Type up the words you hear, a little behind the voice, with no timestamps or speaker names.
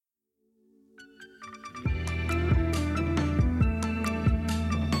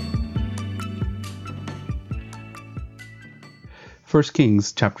1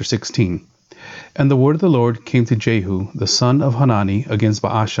 Kings chapter 16. And the word of the Lord came to Jehu, the son of Hanani, against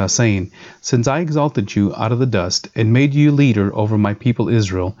Baasha, saying, Since I exalted you out of the dust, and made you leader over my people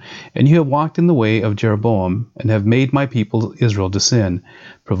Israel, and you have walked in the way of Jeroboam, and have made my people Israel to sin,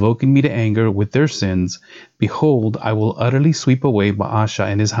 provoking me to anger with their sins, behold, I will utterly sweep away Baasha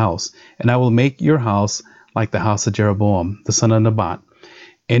and his house, and I will make your house like the house of Jeroboam, the son of Nebat.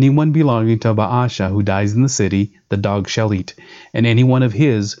 Anyone belonging to Baasha who dies in the city, the dog shall eat, and anyone of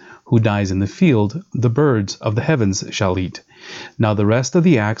his who dies in the field, the birds of the heavens shall eat. Now the rest of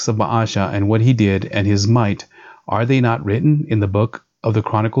the acts of Baasha and what he did and his might, are they not written in the book of the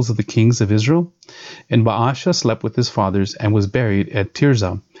Chronicles of the Kings of Israel? And Baasha slept with his fathers and was buried at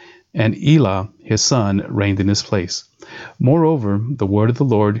Tirzah, and Elah his son reigned in his place. Moreover, the word of the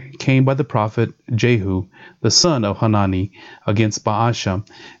Lord came by the prophet Jehu, the son of Hanani, against Baasha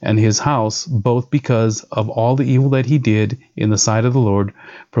and his house, both because of all the evil that he did in the sight of the Lord,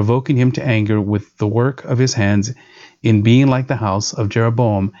 provoking him to anger with the work of his hands in being like the house of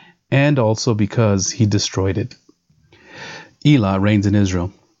Jeroboam, and also because he destroyed it. Elah reigns in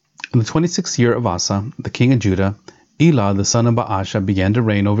Israel. In the 26th year of Asa, the king of Judah, Elah the son of Baasha began to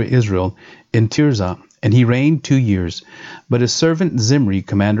reign over Israel in Tirzah, and he reigned 2 years. But his servant Zimri,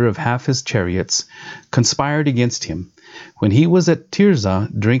 commander of half his chariots, conspired against him. When he was at Tirzah,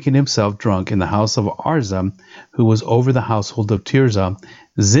 drinking himself drunk in the house of Arza, who was over the household of Tirzah,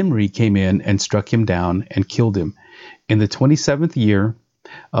 Zimri came in and struck him down and killed him in the 27th year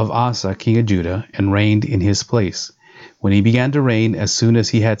of Asa king of Judah, and reigned in his place. When he began to reign, as soon as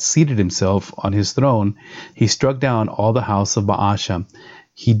he had seated himself on his throne, he struck down all the house of Baasha.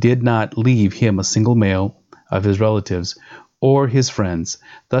 He did not leave him a single male of his relatives or his friends.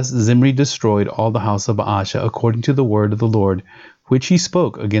 Thus Zimri destroyed all the house of Baasha according to the word of the Lord, which he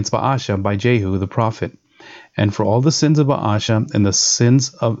spoke against Baasha by Jehu the prophet. And for all the sins of Baasha and the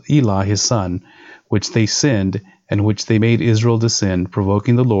sins of Elah his son, which they sinned, and which they made Israel to sin,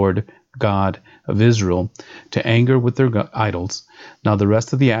 provoking the Lord God of Israel to anger with their idols. Now the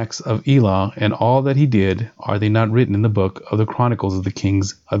rest of the acts of Elah and all that he did, are they not written in the book of the Chronicles of the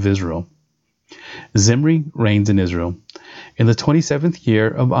Kings of Israel? Zimri reigns in Israel. In the 27th year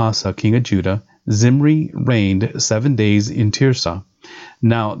of Asa king of Judah, Zimri reigned 7 days in Tirzah.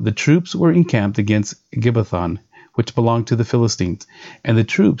 Now the troops were encamped against Gibbethon, which belonged to the Philistines, and the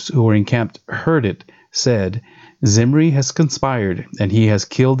troops who were encamped heard it, said, Zimri has conspired, and he has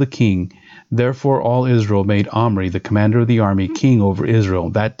killed the king. Therefore all Israel made Omri, the commander of the army, king over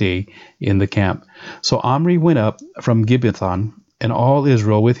Israel that day in the camp. So Omri went up from Gibbethon, and all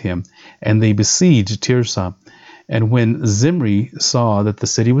Israel with him, and they besieged Tirzah. And when Zimri saw that the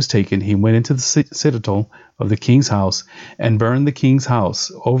city was taken, he went into the citadel of the king's house, and burned the king's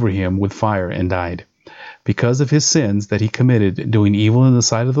house over him with fire, and died, because of his sins that he committed, doing evil in the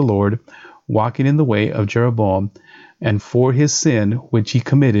sight of the Lord, walking in the way of Jeroboam, and for his sin which he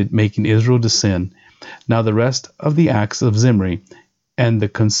committed, making Israel to sin. Now the rest of the acts of Zimri, and the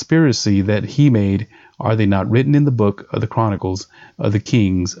conspiracy that he made, are they not written in the book of the Chronicles of the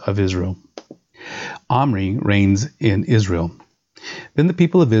Kings of Israel? Omri reigns in Israel. Then the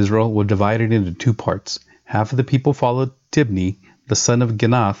people of Israel were divided into 2 parts. Half of the people followed Tibni, the son of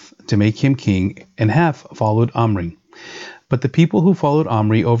Ginath, to make him king, and half followed Omri. But the people who followed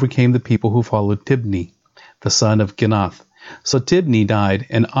Omri overcame the people who followed Tibni, the son of Ginath. So Tibni died,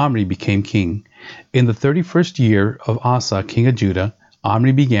 and Omri became king. In the 31st year of Asa king of Judah,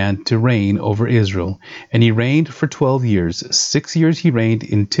 Omri began to reign over Israel, and he reigned for 12 years. 6 years he reigned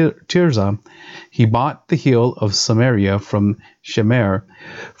in Tirzah. He bought the hill of Samaria from Shemer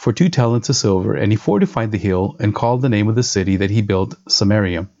for 2 talents of silver, and he fortified the hill, and called the name of the city that he built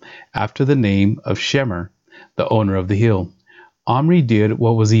Samaria, after the name of Shemer, the owner of the hill. Omri did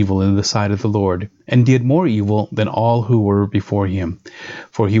what was evil in the sight of the Lord, and did more evil than all who were before him.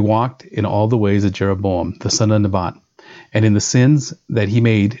 For he walked in all the ways of Jeroboam, the son of Nebat, and in the sins that he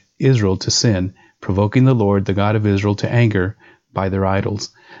made Israel to sin, provoking the Lord, the God of Israel, to anger by their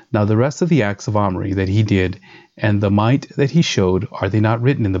idols. Now the rest of the acts of Omri that he did, and the might that he showed, are they not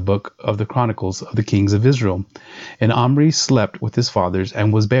written in the book of the Chronicles of the Kings of Israel? And Omri slept with his fathers,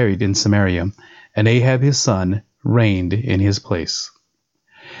 and was buried in Samaria, and Ahab his son reigned in his place.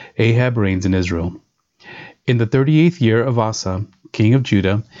 Ahab reigns in Israel. In the 38th year of Asa, king of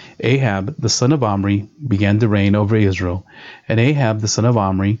Judah, Ahab the son of Omri began to reign over Israel. And Ahab the son of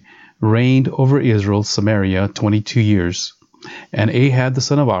Omri reigned over Israel, Samaria, 22 years. And Ahab the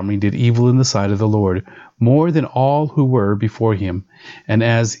son of Omri did evil in the sight of the Lord, more than all who were before him. And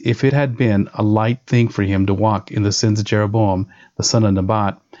as if it had been a light thing for him to walk in the sins of Jeroboam the son of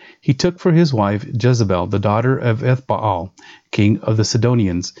Nebat, he took for his wife Jezebel, the daughter of Ethbaal, king of the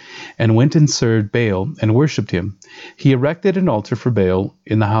Sidonians, and went and served Baal and worshipped him. He erected an altar for Baal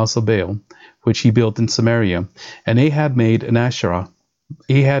in the house of Baal, which he built in Samaria. And Ahab made an Asherah.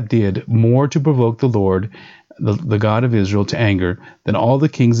 Ahab did more to provoke the Lord, the God of Israel, to anger than all the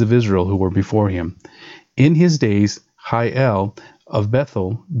kings of Israel who were before him. In his days, Hiel of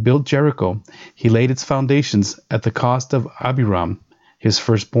Bethel built Jericho. He laid its foundations at the cost of Abiram, his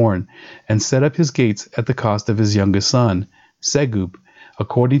firstborn, and set up his gates at the cost of his youngest son, Segub,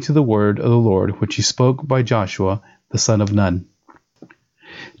 according to the word of the Lord, which he spoke by Joshua, the son of Nun.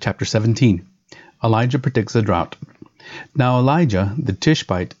 Chapter 17. Elijah predicts a drought. Now Elijah, the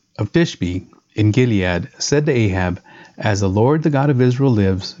Tishbite of Tishbe in Gilead, said to Ahab, As the Lord the God of Israel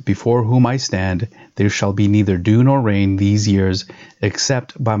lives, before whom I stand, there shall be neither dew nor rain these years,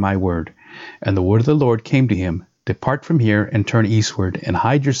 except by my word. And the word of the Lord came to him, Depart from here and turn eastward, and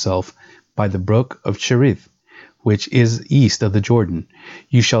hide yourself by the brook of Cherith, which is east of the Jordan.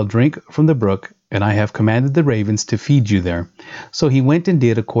 You shall drink from the brook, and I have commanded the ravens to feed you there. So he went and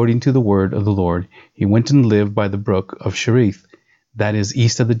did according to the word of the Lord. He went and lived by the brook of Cherith, that is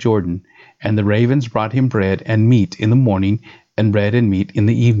east of the Jordan. And the ravens brought him bread and meat in the morning, and bread and meat in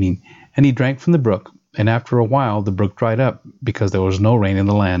the evening. And he drank from the brook, and after a while the brook dried up, because there was no rain in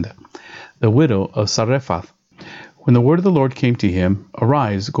the land. The widow of Zarephath. When the word of the Lord came to him,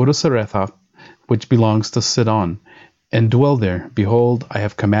 Arise, go to Zarephath, which belongs to Sidon, and dwell there. Behold, I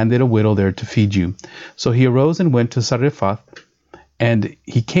have commanded a widow there to feed you. So he arose and went to Zarephath, and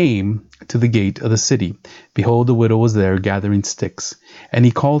he came to the gate of the city. Behold, the widow was there gathering sticks. And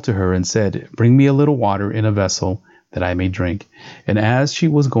he called to her and said, Bring me a little water in a vessel, that I may drink. And as she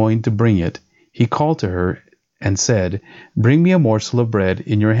was going to bring it, he called to her and said, Bring me a morsel of bread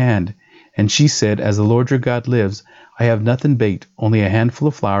in your hand. And she said, As the Lord your God lives, I have nothing baked, only a handful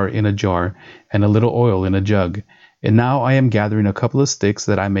of flour in a jar, and a little oil in a jug. And now I am gathering a couple of sticks,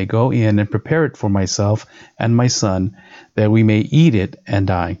 that I may go in and prepare it for myself and my son, that we may eat it and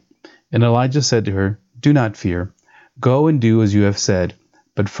die. And Elijah said to her, Do not fear. Go and do as you have said.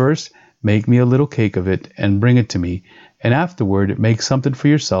 But first make me a little cake of it, and bring it to me. And afterward make something for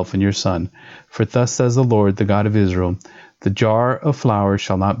yourself and your son. For thus says the Lord, the God of Israel, The jar of flour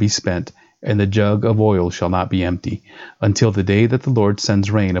shall not be spent, and the jug of oil shall not be empty, until the day that the Lord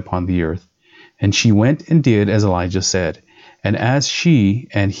sends rain upon the earth. And she went and did as Elijah said. And as she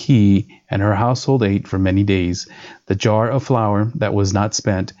and he and her household ate for many days, the jar of flour that was not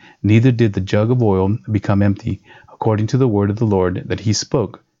spent, neither did the jug of oil become empty, according to the word of the Lord that he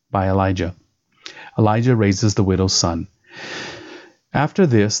spoke by Elijah. Elijah raises the widow's son. After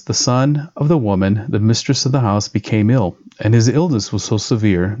this, the son of the woman, the mistress of the house, became ill, and his illness was so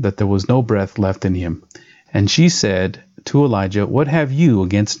severe that there was no breath left in him. And she said to Elijah, What have you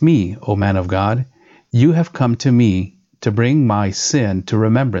against me, O man of God? You have come to me to bring my sin to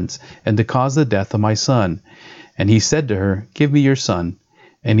remembrance, and to cause the death of my son. And he said to her, Give me your son.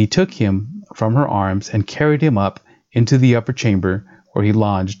 And he took him from her arms, and carried him up into the upper chamber, where he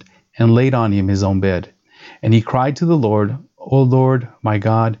lodged, and laid on him his own bed. And he cried to the Lord, O Lord, my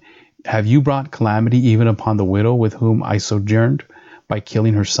God, have you brought calamity even upon the widow with whom I sojourned, by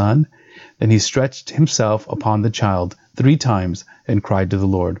killing her son? Then he stretched himself upon the child 3 times, and cried to the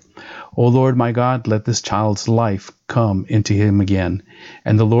Lord, O Lord my God, let this child's life come into him again.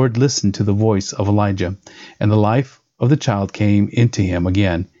 And the Lord listened to the voice of Elijah, and the life of the child came into him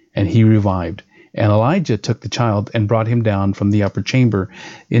again, and he revived. And Elijah took the child, and brought him down from the upper chamber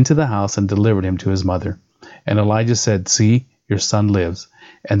into the house, and delivered him to his mother. And Elijah said, See, your son lives.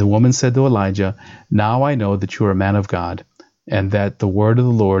 And the woman said to Elijah, Now I know that you are a man of God, and that the word of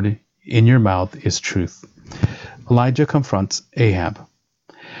the Lord in your mouth is truth. Elijah confronts Ahab.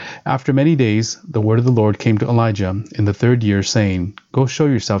 After many days, the word of the Lord came to Elijah in the 3rd year, saying, Go show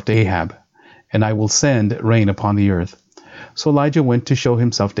yourself to Ahab, and I will send rain upon the earth. So Elijah went to show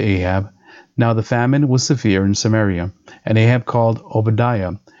himself to Ahab. Now the famine was severe in Samaria, and Ahab called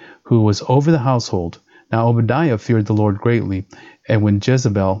Obadiah, who was over the household. Now Obadiah feared the Lord greatly, and when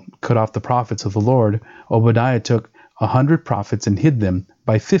Jezebel cut off the prophets of the Lord, Obadiah took 100 prophets and hid them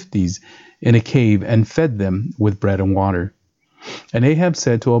by 50s in a cave, and fed them with bread and water. And Ahab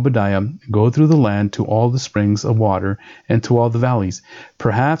said to Obadiah, Go through the land to all the springs of water, and to all the valleys.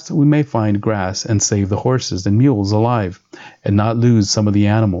 Perhaps we may find grass, and save the horses and mules alive, and not lose some of the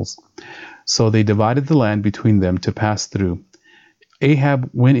animals. So they divided the land between them to pass through. Ahab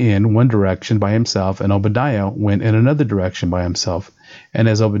went in one direction by himself, and Obadiah went in another direction by himself. And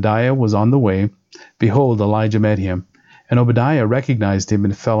as Obadiah was on the way, behold, Elijah met him. And Obadiah recognized him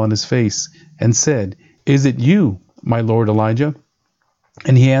and fell on his face, and said, Is it you, my lord Elijah?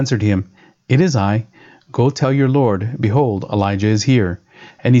 And he answered him, It is I. Go tell your lord, behold, Elijah is here.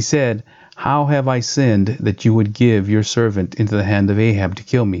 And he said, How have I sinned that you would give your servant into the hand of Ahab to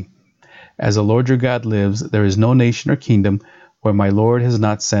kill me? As the Lord your God lives, there is no nation or kingdom where my Lord has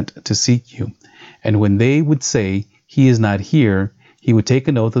not sent to seek you. And when they would say, He is not here, he would take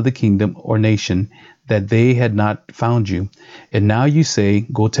an oath of the kingdom or nation that they had not found you. And now you say,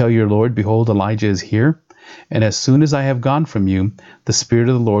 Go tell your Lord, behold, Elijah is here. And as soon as I have gone from you, the Spirit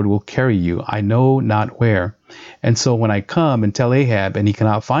of the Lord will carry you, I know not where. And so when I come and tell Ahab, and he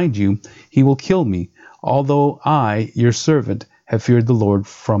cannot find you, he will kill me, although I, your servant, have feared the Lord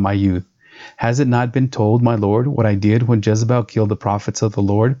from my youth. Has it not been told, my Lord, what I did when Jezebel killed the prophets of the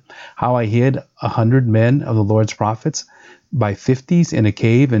Lord, how I hid 100 men of the Lord's prophets by 50s in a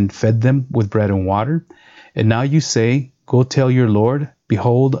cave and fed them with bread and water? And now you say, Go tell your Lord,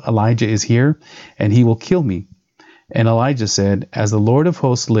 behold, Elijah is here, and he will kill me. And Elijah said, As the Lord of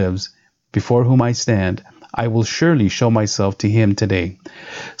hosts lives, before whom I stand, I will surely show myself to him today.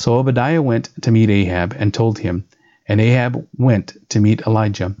 So Obadiah went to meet Ahab and told him, and Ahab went to meet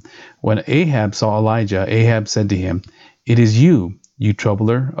Elijah. When Ahab saw Elijah, Ahab said to him, It is you, you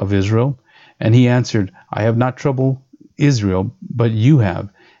troubler of Israel. And he answered, I have not troubled Israel, but you have,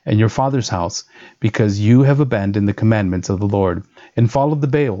 and your father's house, because you have abandoned the commandments of the Lord, and followed the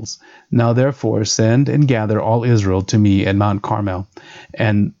Baals. Now therefore send and gather all Israel to me at Mount Carmel,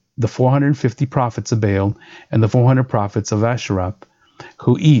 and the 450 prophets of Baal, and the 400 prophets of Asherah,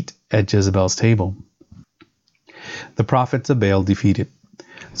 who eat at Jezebel's table. The prophets of Baal defeated.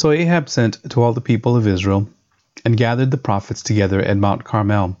 So Ahab sent to all the people of Israel, and gathered the prophets together at Mount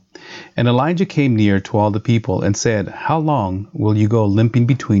Carmel. And Elijah came near to all the people, and said, How long will you go limping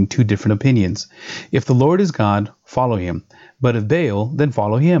between two different opinions? If the Lord is God, follow him. But if Baal, then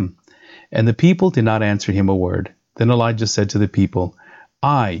follow him. And the people did not answer him a word. Then Elijah said to the people,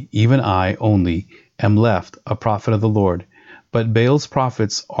 I, even I only, am left a prophet of the Lord, but Baal's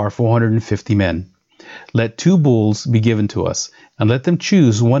prophets are 450 men. Let 2 bulls be given to us, and let them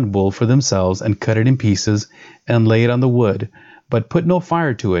choose 1 bull for themselves, and cut it in pieces, and lay it on the wood, but put no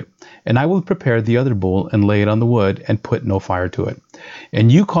fire to it. And I will prepare the other bull, and lay it on the wood, and put no fire to it.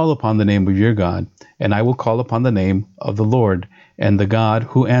 And you call upon the name of your God, and I will call upon the name of the Lord, and the God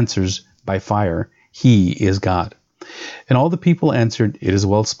who answers by fire, he is God. And all the people answered, It is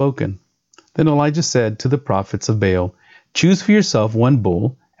well spoken. Then Elijah said to the prophets of Baal, Choose for yourself 1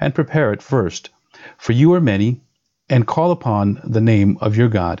 bull, and prepare it first. For you are many, and call upon the name of your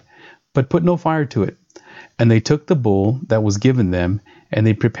God, but put no fire to it. And they took the bull that was given them, and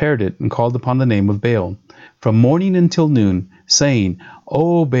they prepared it, and called upon the name of Baal, from morning until noon, saying,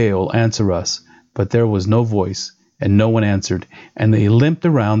 O Baal, answer us. But there was no voice, and no one answered, and they limped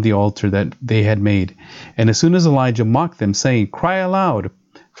around the altar that they had made. And as soon as Elijah mocked them, saying, Cry aloud,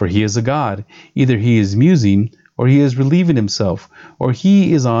 for he is a god. Either he is musing, or he is relieving himself, or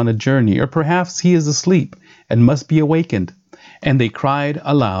he is on a journey, or perhaps he is asleep, and must be awakened. And they cried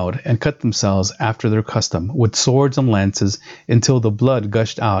aloud, and cut themselves after their custom, with swords and lances, until the blood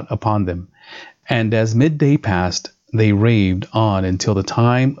gushed out upon them. And as midday passed, they raved on until the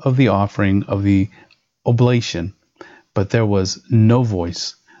time of the offering of the oblation. But there was no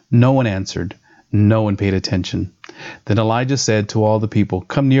voice, no one answered, no one paid attention. Then Elijah said to all the people,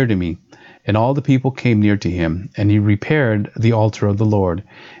 Come near to me. And all the people came near to him, and he repaired the altar of the Lord,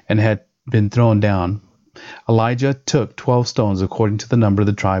 and had been thrown down. Elijah took 12 stones according to the number of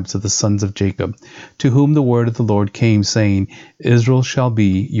the tribes of the sons of Jacob, to whom the word of the Lord came, saying, Israel shall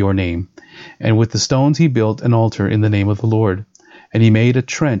be your name. And with the stones he built an altar in the name of the Lord. And he made a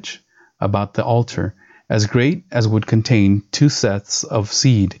trench about the altar, as great as would contain 2 sets of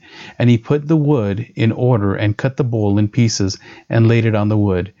seed. And he put the wood in order, and cut the bull in pieces, and laid it on the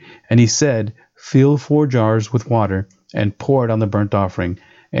wood. And he said, Fill 4 jars with water, and pour it on the burnt offering,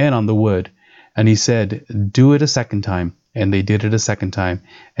 and on the wood. And he said, Do it a second time. And they did it a second time.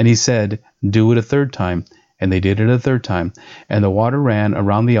 And he said, Do it a third time. And they did it a third time. And the water ran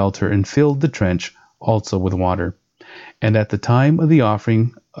around the altar, and filled the trench also with water. And at the time of the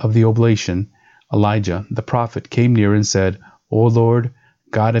offering of the oblation, Elijah the prophet came near and said, O Lord,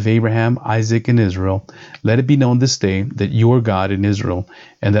 God of Abraham, Isaac, and Israel, let it be known this day that you are God in Israel,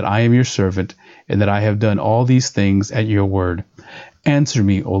 and that I am your servant, and that I have done all these things at your word. Answer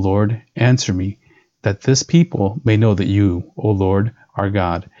me, O Lord, answer me, that this people may know that you, O Lord, are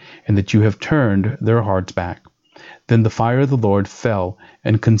God, and that you have turned their hearts back. Then the fire of the Lord fell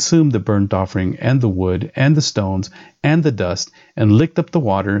and consumed the burnt offering and the wood and the stones and the dust and licked up the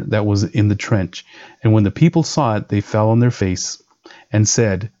water that was in the trench. And when the people saw it, they fell on their face and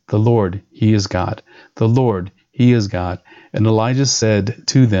said, "The Lord, He is God. The Lord, He is God." And Elijah said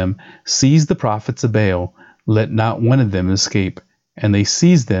to them, "Seize the prophets of Baal. Let not one of them escape." And they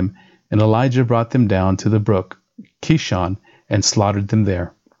seized them, and Elijah brought them down to the brook Kishon and slaughtered them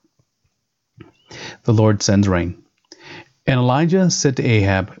there. The Lord sends rain. And Elijah said to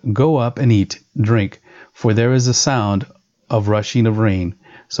Ahab, "Go up and eat, drink, for there is a sound of rushing of rain."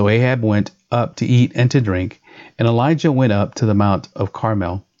 So Ahab went up to eat and to drink. And Elijah went up to the mount of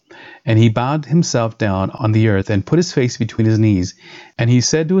Carmel. And he bowed himself down on the earth and put his face between his knees. And he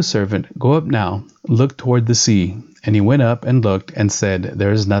said to his servant, "Go up now, look toward the sea." And he went up and looked and said,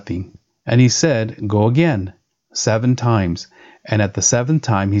 "There is nothing." And he said, "Go again 7 times. And at the 7th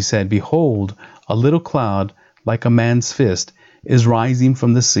time he said, Behold, a little cloud, like a man's fist, is rising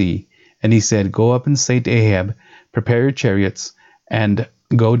from the sea. And he said, Go up and say to Ahab, Prepare your chariots, and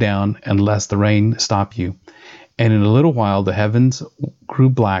go down, and lest the rain stop you. And in a little while the heavens grew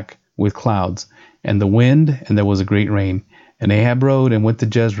black with clouds, and the wind, and there was a great rain. And Ahab rode and went to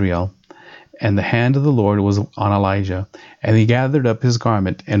Jezreel. And the hand of the Lord was on Elijah. And he gathered up his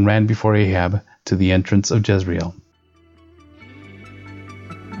garment, and ran before Ahab to the entrance of Jezreel.